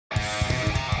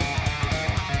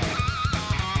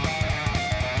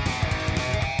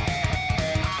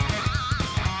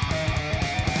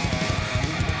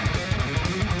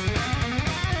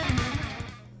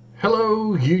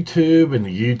YouTube and the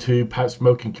YouTube pipe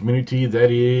smoking community, that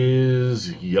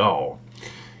is y'all.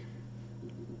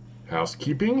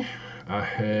 Housekeeping. I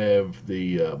have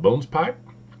the Bones pipe,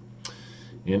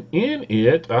 and in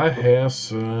it I have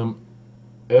some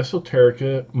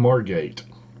Esoterica Margate.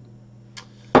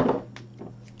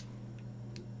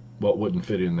 What wouldn't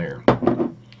fit in there?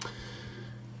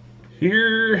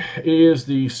 Here is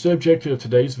the subject of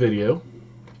today's video,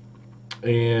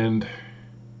 and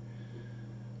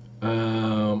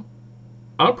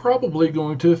I'm probably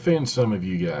going to offend some of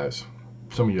you guys,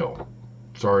 some of y'all.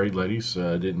 Sorry, ladies,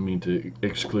 I didn't mean to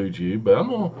exclude you, but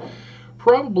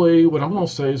probably what I'm going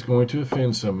to say is going to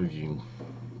offend some of you.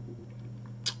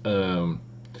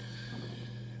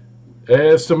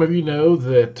 As some of you know,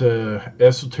 that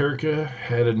Esoterica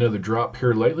had another drop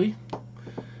here lately,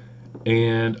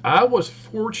 and I was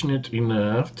fortunate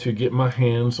enough to get my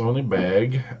hands on a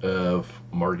bag of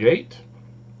Margate.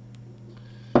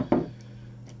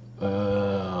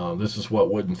 This is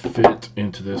what wouldn't fit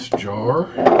into this jar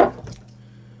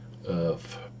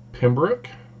of Pembroke,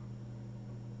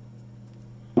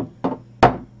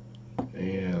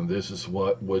 and this is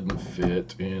what wouldn't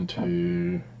fit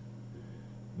into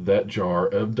that jar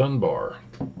of Dunbar.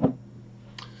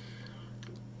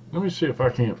 Let me see if I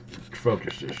can't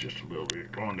focus this just a little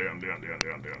bit. Going down.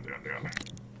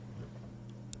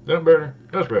 That better?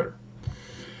 That's better.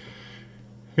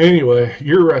 Anyway,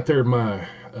 you're right there, my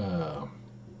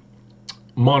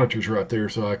monitors right there,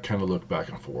 so I kind of look back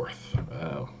and forth.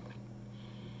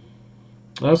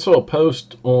 I saw a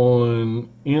post on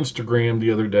Instagram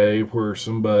the other day where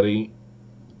somebody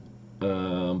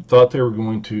thought they were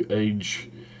going to age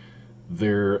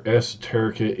their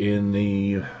Esoterica in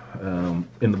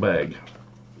the bag,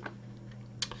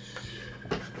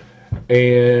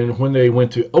 and when they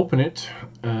went to open it,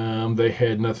 they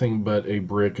had nothing but a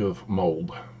brick of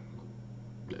mold.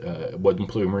 It wasn't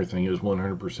plume or anything, it was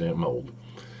 100% mold.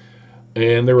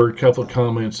 And there were a couple of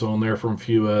comments on there from a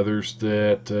few others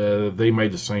that they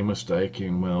made the same mistake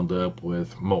and wound up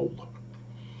with mold.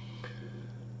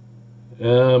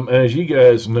 As you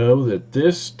guys know, that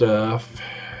this stuff,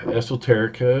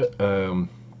 Esoterica,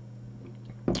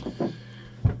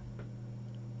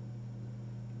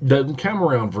 doesn't come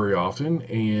around very often,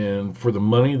 and for the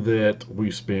money that we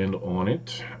spend on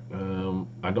it,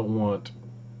 I don't want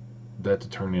that to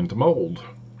turn into mold.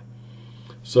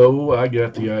 So I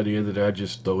got the idea that I'd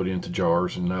just throw it into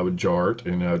jars, and I would jar it,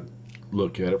 and I'd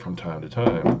look at it from time to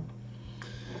time.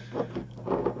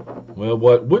 Well,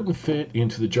 what wouldn't fit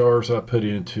into the jars, I put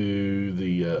into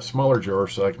the smaller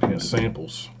jars so I can have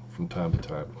samples from time to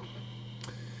time.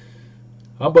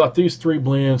 I bought these 3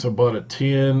 blends. I bought a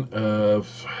tin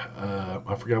of,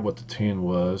 I forgot what the tin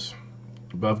was,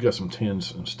 but I've got some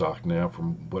tins in stock now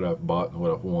from what I've bought and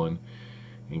what I've won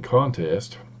in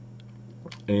contest.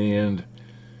 And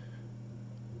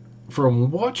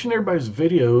from watching everybody's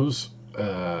videos,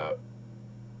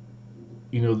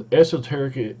 you know, the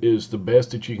Esoterica is the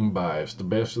best that you can buy. It's the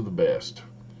best of the best.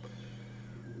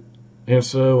 And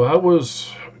so I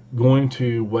was going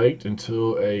to wait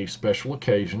until a special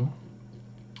occasion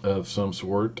of some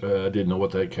sort. I didn't know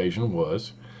what that occasion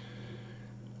was,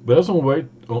 but I was going to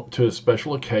wait to a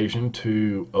special occasion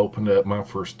to open up my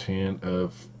first tin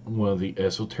of one of the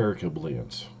Esoterica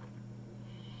blends.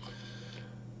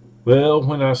 Well,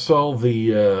 when I saw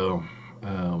the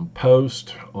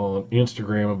post on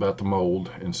Instagram about the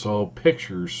mold and saw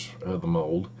pictures of the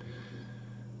mold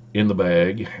in the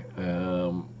bag,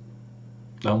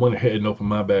 I went ahead and opened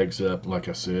my bags up, like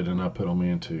I said, and I put them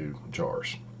into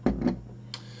jars.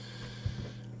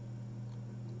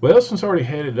 Well, since I already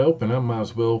had it open, I might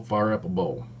as well fire up a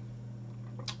bowl.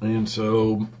 And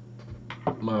so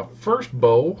my first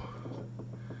bowl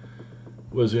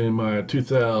was in my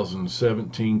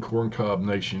 2017 Corncob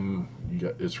Nation. You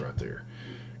got it's right there.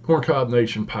 Corncob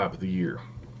Nation Pipe of the Year.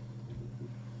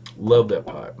 Love that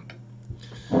pipe.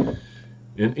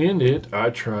 And in it,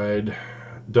 I tried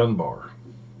Dunbar.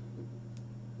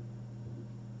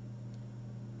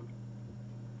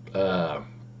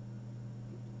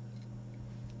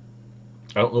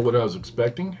 I don't know what I was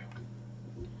expecting,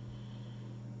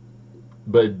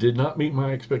 but it did not meet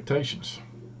my expectations.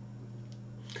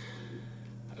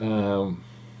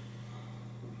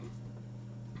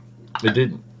 It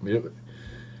didn't.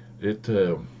 It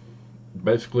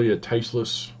basically a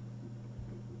tasteless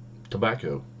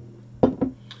tobacco.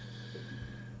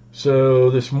 So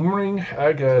this morning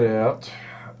I got out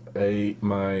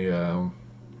my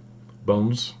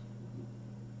Bones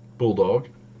Bulldog,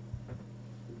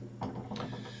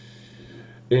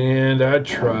 and I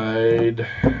tried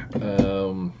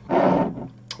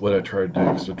what I tried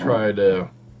next. I tried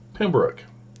Pembroke.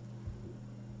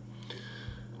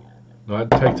 No,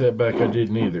 I'd take that back. I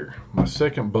didn't either. My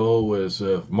second bowl was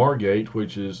Margate,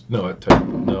 which is no.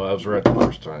 I was right the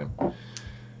first time.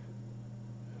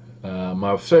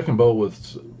 My second bowl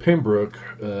was Pembroke,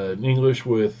 English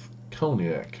with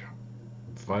cognac,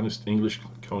 finest English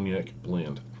cognac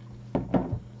blend.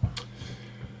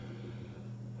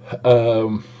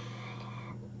 Um,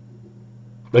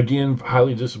 Again,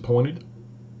 highly disappointed.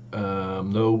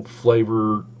 No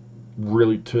flavor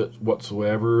really to it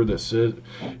whatsoever. It says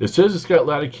it's got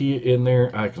Latakia in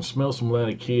there. I can smell some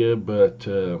Latakia, but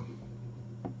you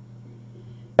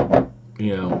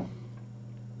know,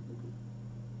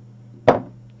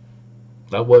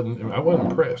 I wasn't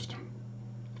impressed.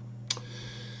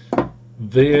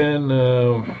 Then,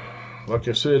 like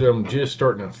I said, I'm just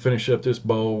starting to finish up this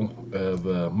bowl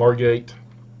of Margate,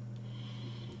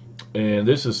 and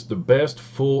this is the best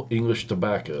full English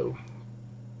tobacco.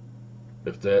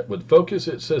 If that would focus,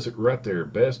 it says it right there,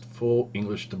 best full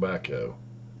English tobacco.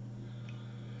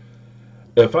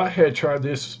 If I had tried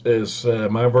this as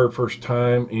my very first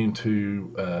time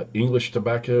into English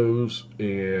tobaccos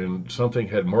and something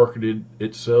had marketed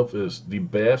itself as the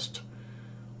best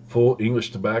full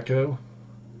English tobacco,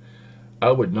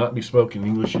 I would not be smoking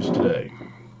Englishes today.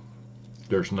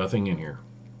 There's nothing in here.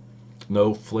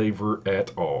 No flavor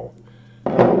at all.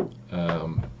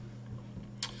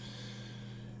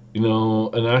 You know,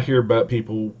 and I hear about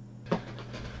people,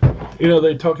 you know,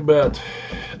 they talk about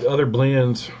the other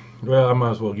blends. Well, I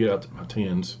might as well get out my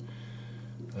tins.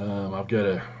 I've got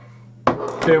a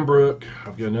Pembroke.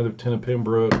 I've got another tin of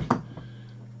Pembroke.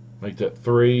 Make that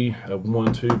 3. I've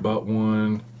 1, 2, bought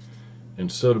 1.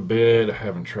 And Soda Bed, I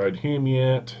haven't tried him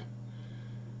yet.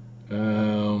 Got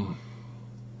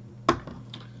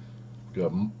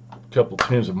a couple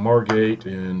tins of Margate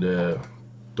and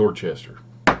Dorchester.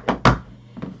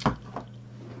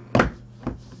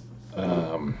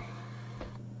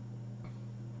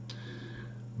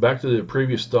 Back to the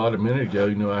previous thought a minute ago,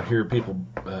 you know, I hear people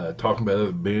talking about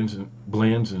other blends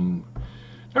and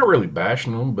not really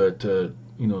bashing them, but you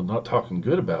know, not talking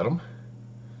good about them.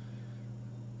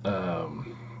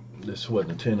 This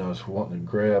wasn't the tin I was wanting to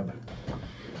grab.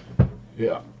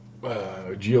 Yeah,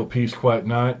 GOP's Quiet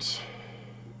Nights.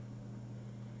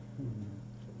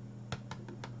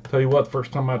 Tell you what, the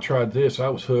first time I tried this, I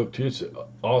was hooked. It's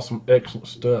awesome, excellent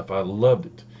stuff. I loved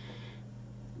it.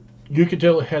 You could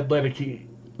tell it had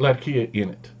Latakia in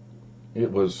it.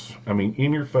 It was, I mean,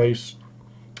 in your face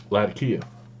Latakia,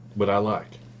 what I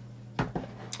like.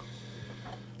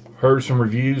 Heard some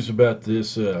reviews about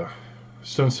this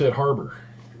Sunset Harbor.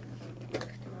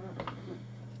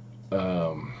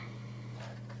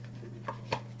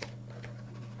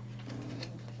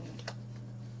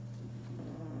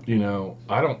 You know,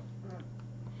 I don't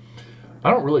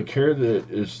really care that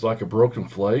it's like a broken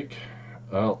flake.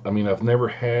 I mean, I've never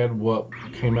had what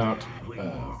came out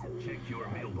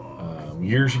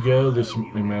years ago. This, I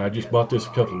mean, I just bought this a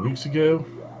couple of weeks ago.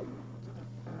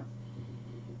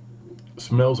 It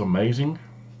smells amazing.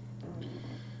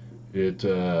 It,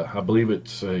 I believe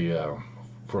it's a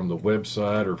from the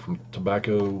website or from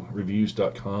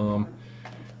tobaccoreviews.com,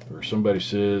 where somebody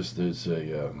says there's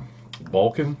a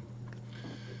Balkan.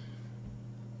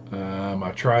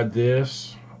 I tried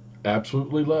this,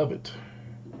 absolutely love it.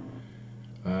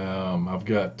 I've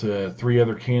got 3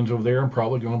 other cans over there. I'm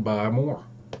probably going to buy more.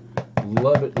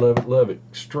 Love it, love it, love it.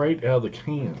 Straight out of the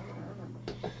can.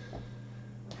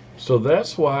 So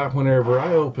that's why whenever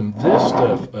I open this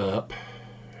stuff up,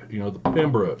 you know, the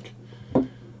Pembroke,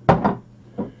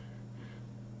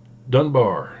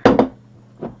 Dunbar,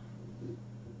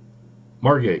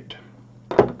 Margate,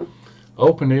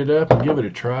 open it up and give it a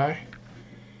try,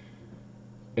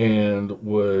 and it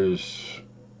was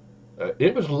a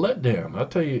letdown. I'll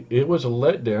tell you, it was a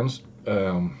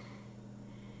letdown.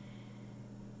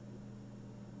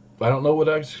 I don't know what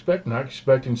I was expecting. I was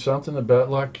expecting something about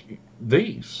like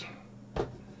these.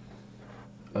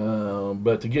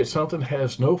 But to get something that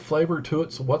has no flavor to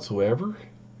it whatsoever,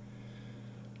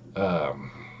 I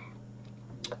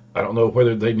don't know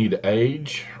whether they need to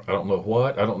age. I don't know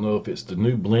what. I don't know if it's the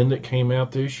new blend that came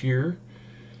out this year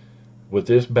with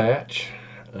this batch.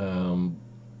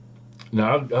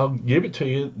 Now, I'll give it to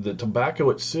you. The tobacco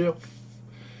itself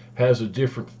has a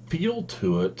different feel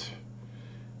to it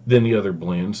than the other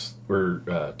blends or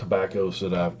tobaccos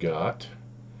that I've got.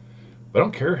 I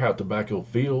don't care how tobacco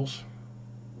feels.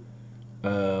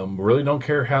 Really don't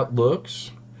care how it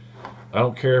looks. I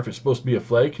don't care if it's supposed to be a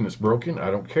flake and it's broken.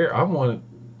 I don't care. I want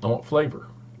flavor.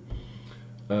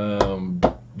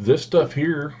 This stuff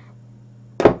here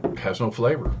has no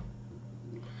flavor.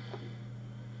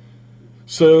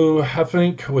 So I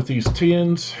think with these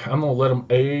tins, I'm going to let them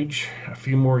age a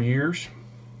few more years.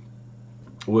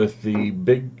 With the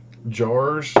big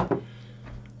jars,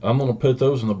 I'm going to put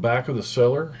those in the back of the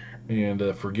cellar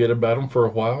and forget about them for a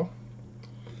while.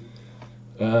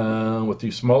 With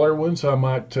these smaller ones, I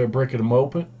might break them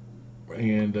open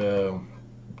and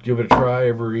give it a try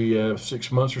every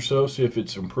 6 months or so, see if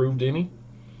it's improved any.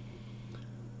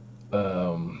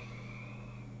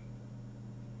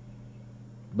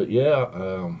 But yeah,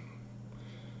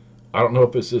 I don't know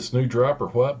if it's this new drop or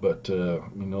what, but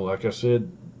like I said,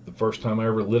 the first time I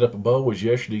ever lit up a bowl was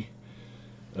yesterday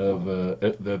of the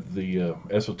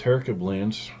Esoterica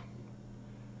blends.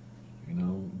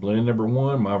 Blend number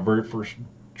one, my very first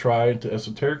try into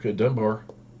Esoterica at Dunbar.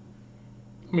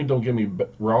 I mean, don't get me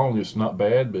wrong, it's not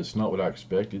bad, but it's not what I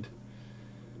expected.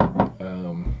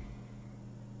 To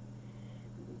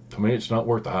me, it's not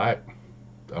worth the hype.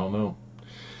 I don't know.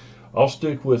 I'll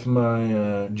stick with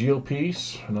my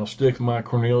GLPs, and I'll stick with my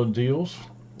Cornelia deals.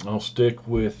 I'll stick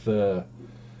with my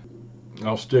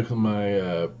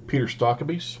Peter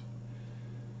Stockaby's.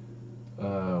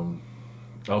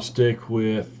 I'll stick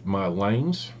with my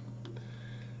lanes,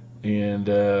 and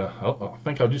I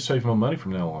think I'll just save my money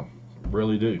from now on. I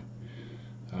really do.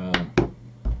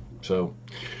 So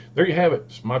there you have it.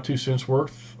 It's my 2 cents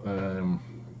worth. It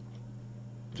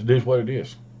is what it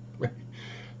is.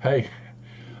 Hey,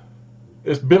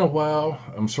 it's been a while.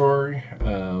 I'm sorry.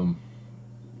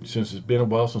 Since it's been a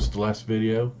while since the last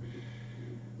video,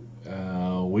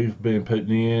 we've been putting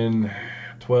in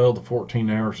 12 to 14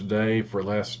 hours a day for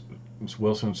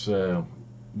since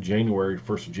January,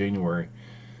 1st of January.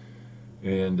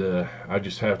 And I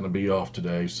just happened to be off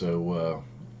today, so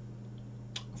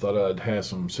thought I'd have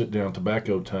some sit-down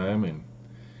tobacco time. And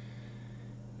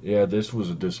yeah, this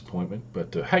was a disappointment.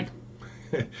 But hey,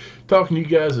 talking to you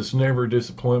guys, it's never a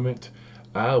disappointment.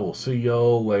 I will see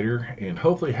y'all later, and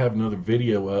hopefully have another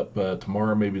video up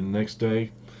tomorrow, maybe the next day.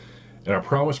 And I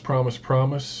promise,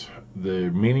 the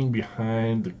meaning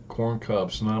behind the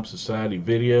Corncob Snob Society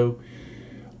video,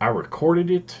 I recorded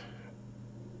it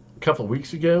a couple of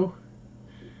weeks ago,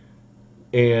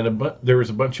 and there was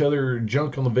a bunch of other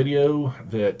junk on the video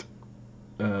that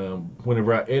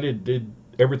whenever I edited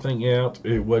everything out,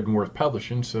 it wasn't worth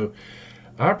publishing. So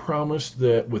I promise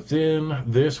that within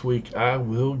this week I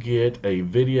will get a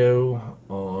video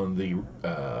on the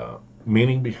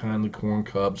meaning behind the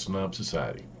Corncob Snob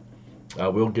Society. I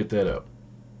will get that up.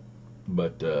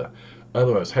 But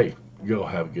otherwise, hey, y'all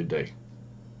have a good day.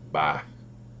 Bye.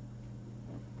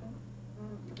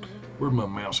 Where'd my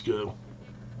mouse go?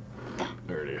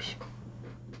 There it is.